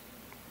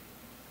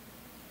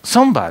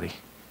 Somebody.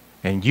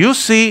 And you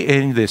see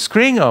in the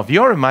screen of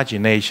your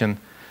imagination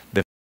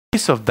the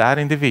face of that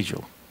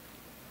individual.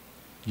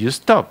 You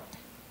stop.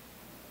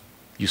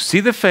 You see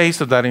the face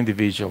of that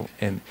individual.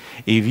 And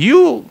if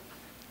you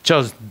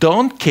just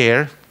don't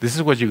care, this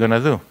is what you're going to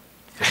do.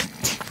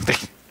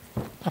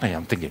 What I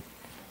am thinking.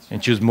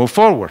 And just move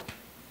forward.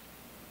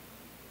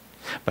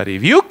 But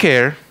if you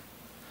care,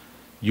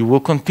 you will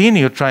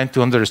continue trying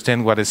to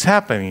understand what is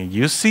happening.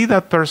 You see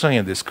that person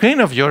in the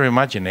screen of your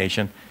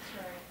imagination,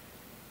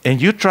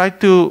 and you try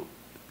to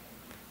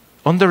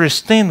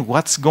understand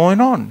what's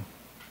going on.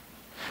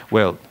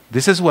 Well,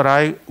 this is where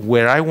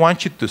I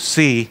want you to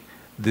see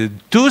the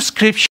two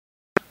scriptures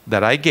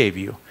that I gave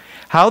you.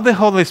 How the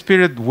Holy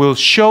Spirit will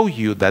show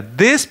you that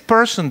this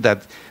person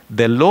that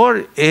the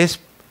Lord is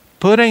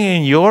putting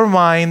in your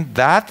mind,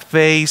 that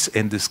face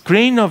in the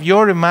screen of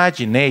your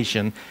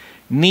imagination,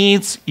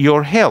 needs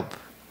your help.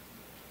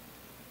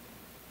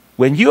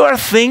 When you are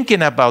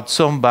thinking about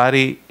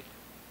somebody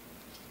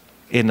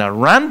in a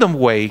random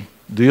way,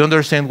 do you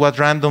understand what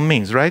random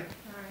means, right?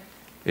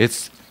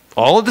 It's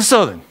all of a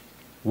sudden,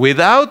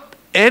 without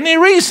any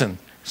reason,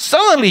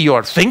 suddenly you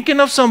are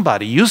thinking of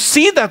somebody. You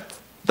see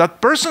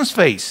that person's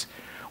face,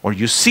 or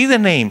you see the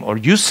name, or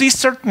you see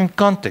certain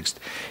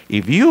context.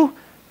 If you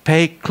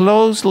pay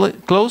close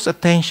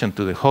attention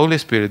to the Holy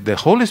Spirit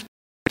will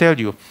tell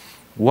you,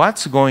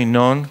 what's going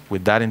on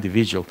with that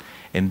individual.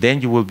 And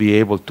then you will be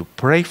able to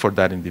pray for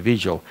that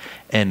individual.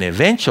 And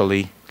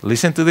eventually,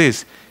 listen to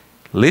this,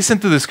 listen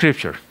to the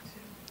scripture.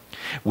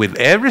 With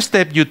every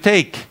step you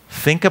take,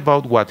 think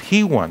about what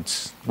He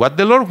wants, what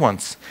the Lord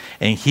wants,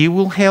 and He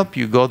will help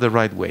you go the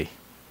right way.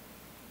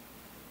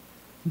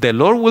 The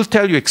Lord will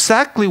tell you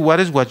exactly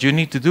what you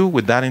need to do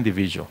with that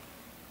individual.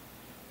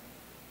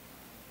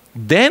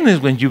 Then is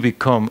when you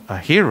become a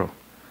hero,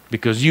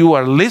 because you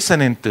are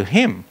listening to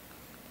Him.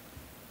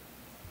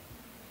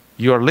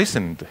 You are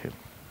listening to Him.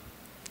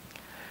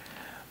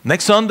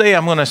 Next Sunday,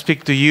 I'm going to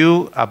speak to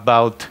you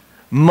about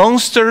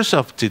monsters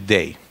of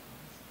today.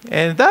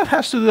 And that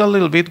has to do a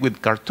little bit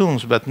with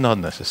cartoons, but not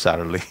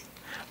necessarily.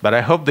 But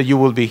I hope that you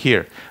will be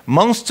here.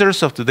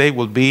 Monsters of today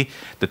will be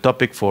the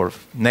topic for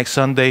next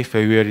Sunday,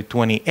 February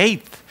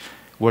 28th,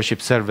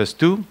 worship service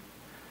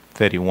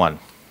 231.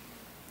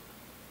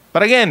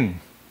 But again,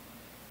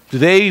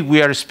 today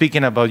we are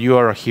speaking about you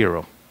are a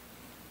hero.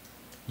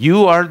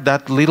 You are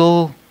that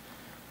little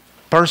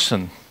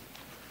person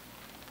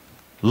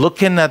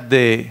looking at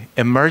the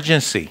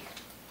emergency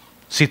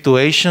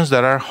situations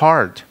that are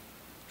hard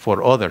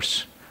for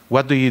others.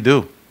 What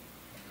do?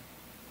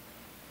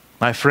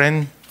 My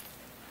friend,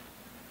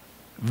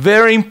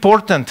 very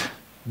important,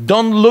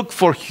 don't look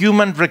for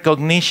human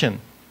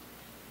recognition.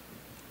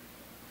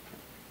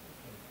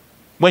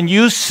 When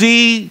you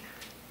see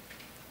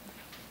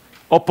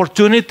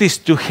opportunities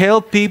to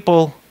help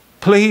people,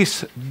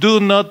 please do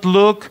not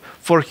look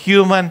for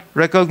human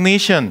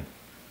recognition.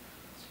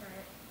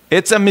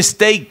 It's a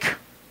mistake.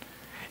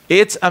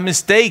 It's a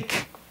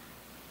mistake.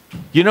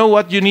 You know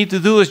what you need to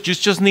do is you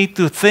just need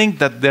to think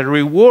that the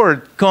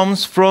reward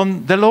comes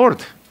from the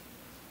Lord.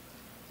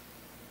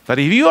 But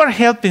if you are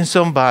helping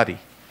somebody,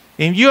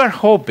 and you are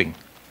hoping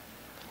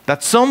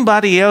that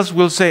somebody else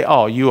will say,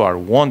 oh, you are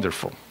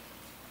wonderful,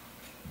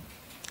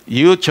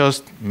 you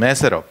just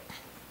mess it up.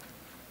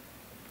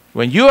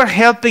 When you are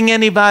helping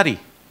anybody,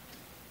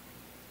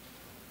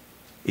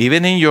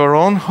 even in your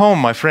own home,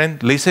 my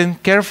friend, listen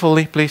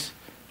carefully, please.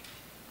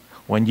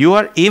 When you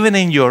are even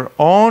in your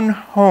own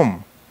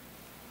home,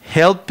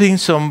 helping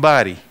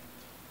somebody,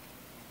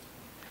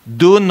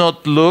 do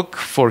not look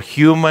for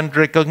human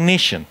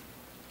recognition.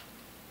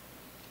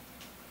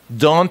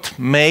 Don't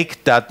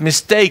make that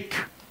mistake.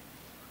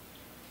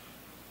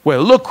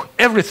 Well, look,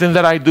 everything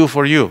that I do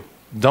for you.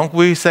 Don't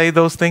we say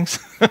those things?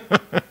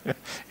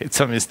 It's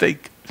a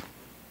mistake.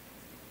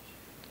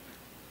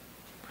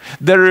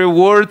 The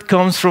reward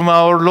comes from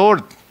our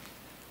Lord.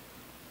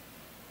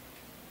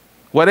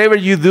 Whatever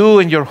you do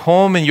in your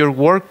home, in your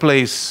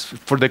workplace,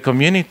 for the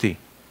community.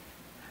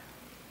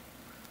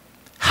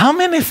 How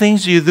many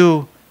things you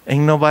do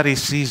and nobody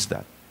sees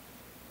that?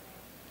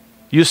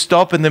 You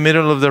stop in the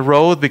middle of the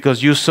road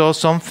because you saw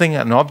something,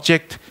 an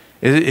object,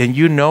 and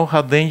you know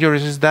how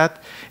dangerous is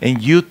that,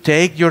 and you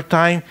take your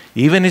time,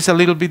 even it's a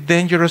little bit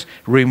dangerous,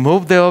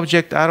 remove the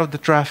object out of the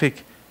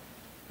traffic,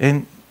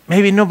 and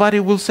maybe nobody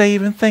will say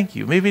even thank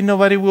you. Maybe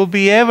nobody will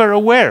be ever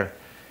aware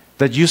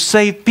that you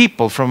saved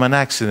people from an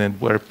accident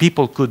where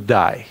people could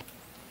die.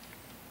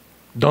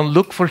 Don't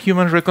look for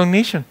human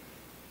recognition.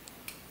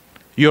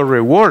 Your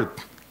reward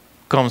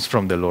comes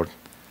from the Lord.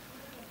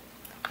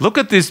 Look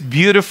at this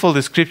beautiful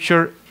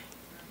scripture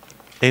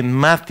in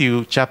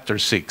Matthew chapter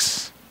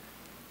 6.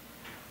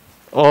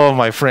 Oh,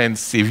 my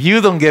friends, if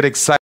you don't get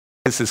excited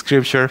by this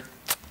scripture,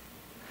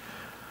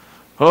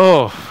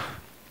 oh,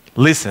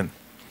 listen.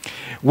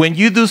 When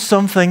you do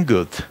something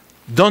good,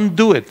 don't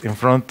do it in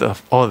front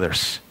of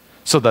others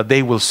so that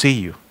they will see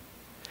you.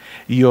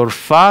 Your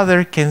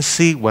Father can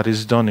see what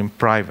is done in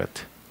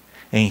private,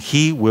 and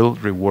He will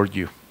reward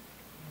you.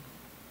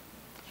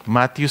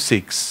 Matthew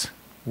 6,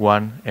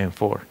 1 and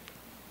 4.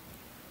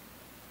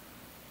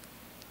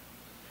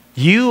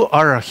 You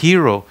are a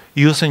hero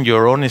using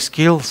your own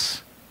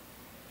skills.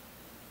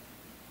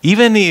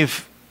 Even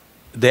if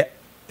the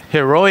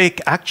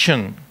heroic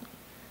action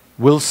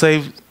will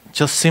save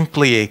just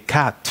simply a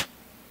cat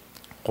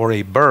or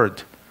a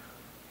bird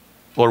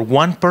or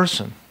one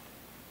person,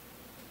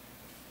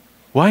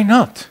 why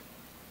not?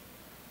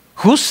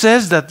 Who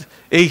says that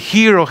a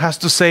hero has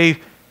to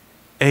save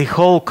a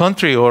whole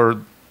country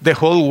or the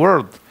whole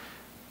world?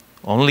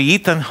 Only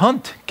Ethan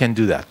Hunt can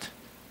do that.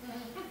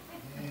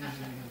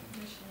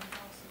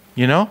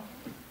 You know?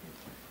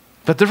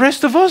 But the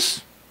rest of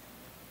us,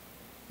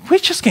 we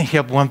just can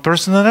help one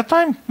person at a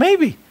time,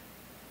 maybe.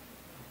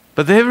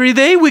 But every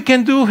day we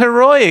can do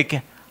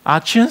heroic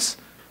actions,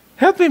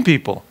 helping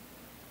people.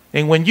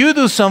 And when you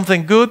do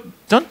something good,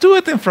 don't do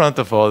it in front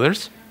of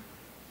others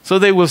so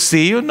they will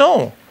see you.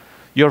 No.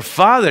 Your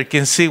Father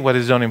can see what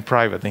is done in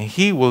private, and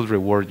He will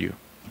reward you.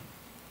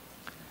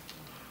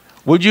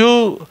 Would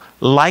you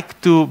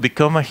like to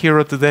become a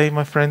hero today,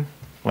 my friend?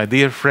 My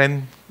dear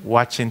friend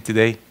watching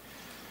today?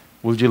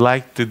 Would you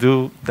like to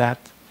do that?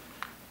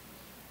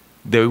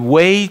 The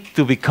way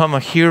to become a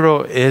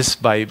hero is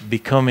by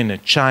becoming a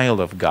child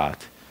of God.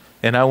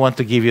 And I want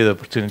to give you the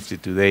opportunity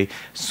today.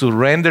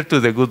 Surrender to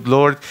the good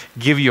Lord.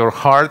 Give your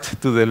heart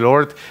to the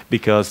Lord,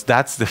 because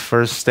that's the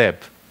first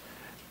step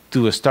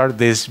to start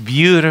this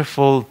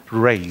beautiful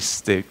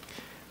race, the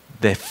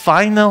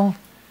final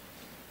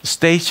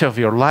stage of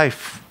your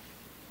life,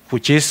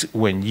 which is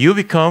when you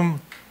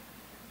become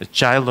a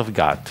child of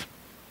God.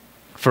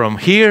 From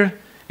here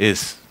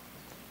is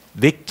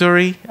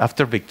victory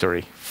after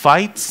victory,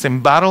 fights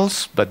and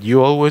battles, but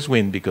you always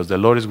win because the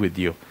Lord is with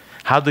you.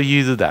 How do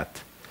you do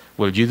that?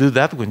 Well, you do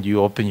that when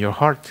you open your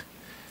heart.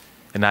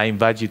 And I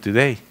invite you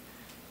today,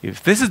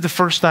 if this is the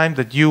first time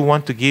that you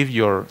want to give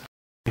your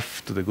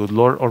life to the good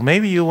Lord, or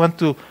maybe you want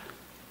to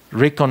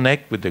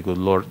reconnect with the good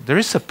Lord, there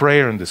is a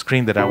prayer on the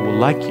screen that I would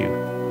like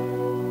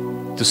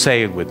you to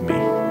say it with me.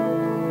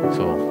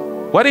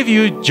 So, what if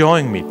you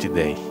join me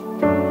today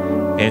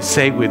and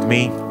say with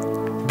me,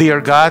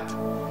 Dear God,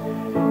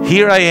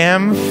 here I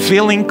am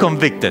feeling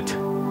convicted.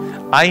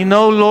 I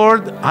know,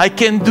 Lord, I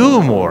can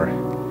do more.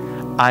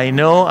 I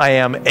know I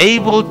am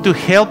able to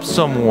help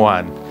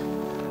someone.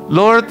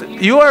 Lord,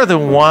 you are the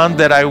one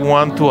that I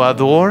want to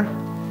adore.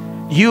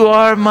 You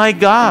are my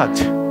God.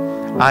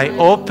 I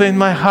open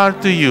my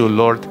heart to you,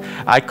 Lord.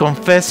 I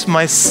confess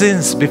my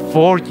sins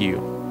before you.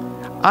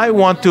 I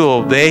want to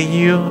obey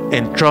you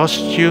and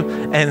trust you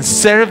and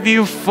serve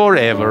you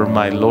forever,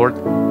 my Lord.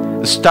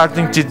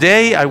 Starting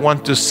today, I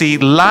want to see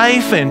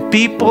life and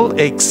people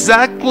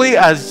exactly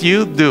as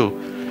you do.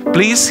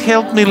 Please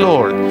help me,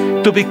 Lord,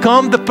 to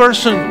become the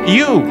person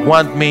you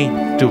want me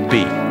to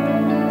be.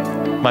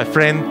 My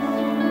friend,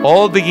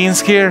 all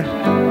begins here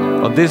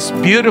on this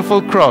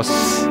beautiful cross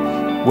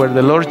where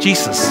the Lord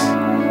Jesus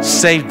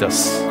saved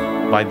us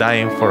by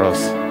dying for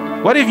us.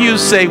 What if you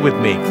say with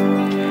me,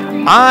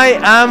 I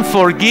am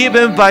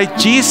forgiven by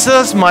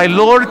Jesus. My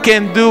Lord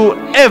can do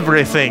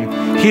everything.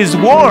 His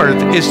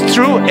word is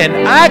true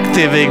and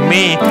active in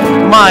me.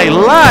 My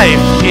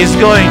life is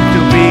going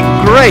to be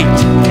great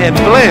and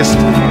blessed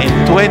in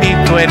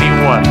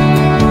 2021.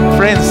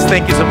 Friends,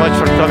 thank you so much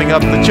for coming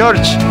up to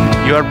church.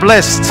 You are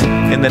blessed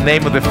in the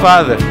name of the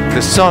Father,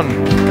 the Son,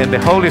 and the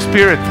Holy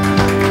Spirit.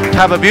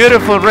 Have a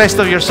beautiful rest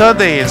of your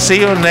Sunday and see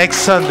you next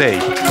Sunday.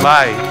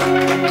 Bye.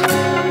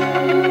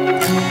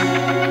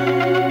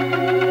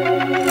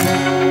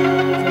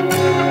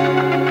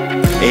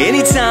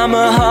 Anytime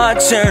a heart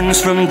turns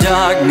from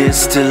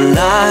darkness to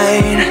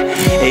light,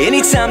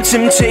 anytime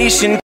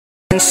temptation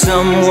and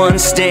someone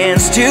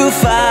stands to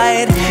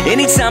fight,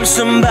 anytime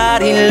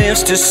somebody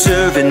lives to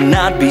serve and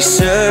not be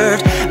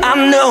served, I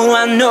know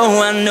God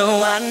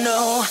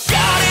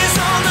is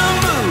on the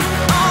move,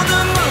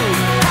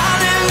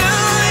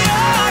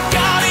 hallelujah.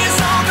 God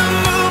is on the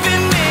move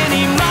in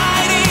many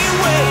mighty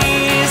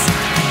ways.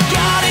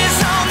 God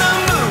is on the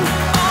move,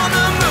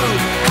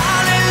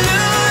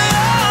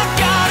 hallelujah.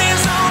 God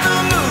is on the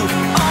move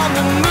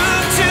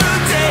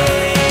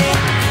today.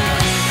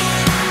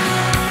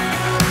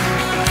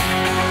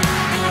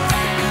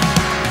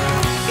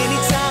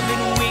 Anytime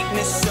in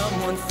weakness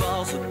someone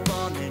falls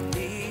upon their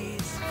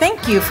knees.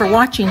 Thank you for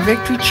watching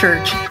Victory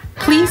Church.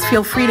 Please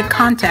feel free to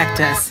contact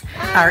us.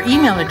 Our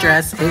email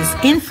address is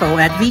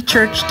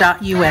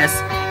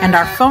info@vchurch.us and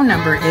our phone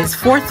number is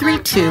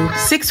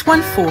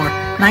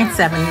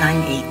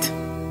 432-614-9798.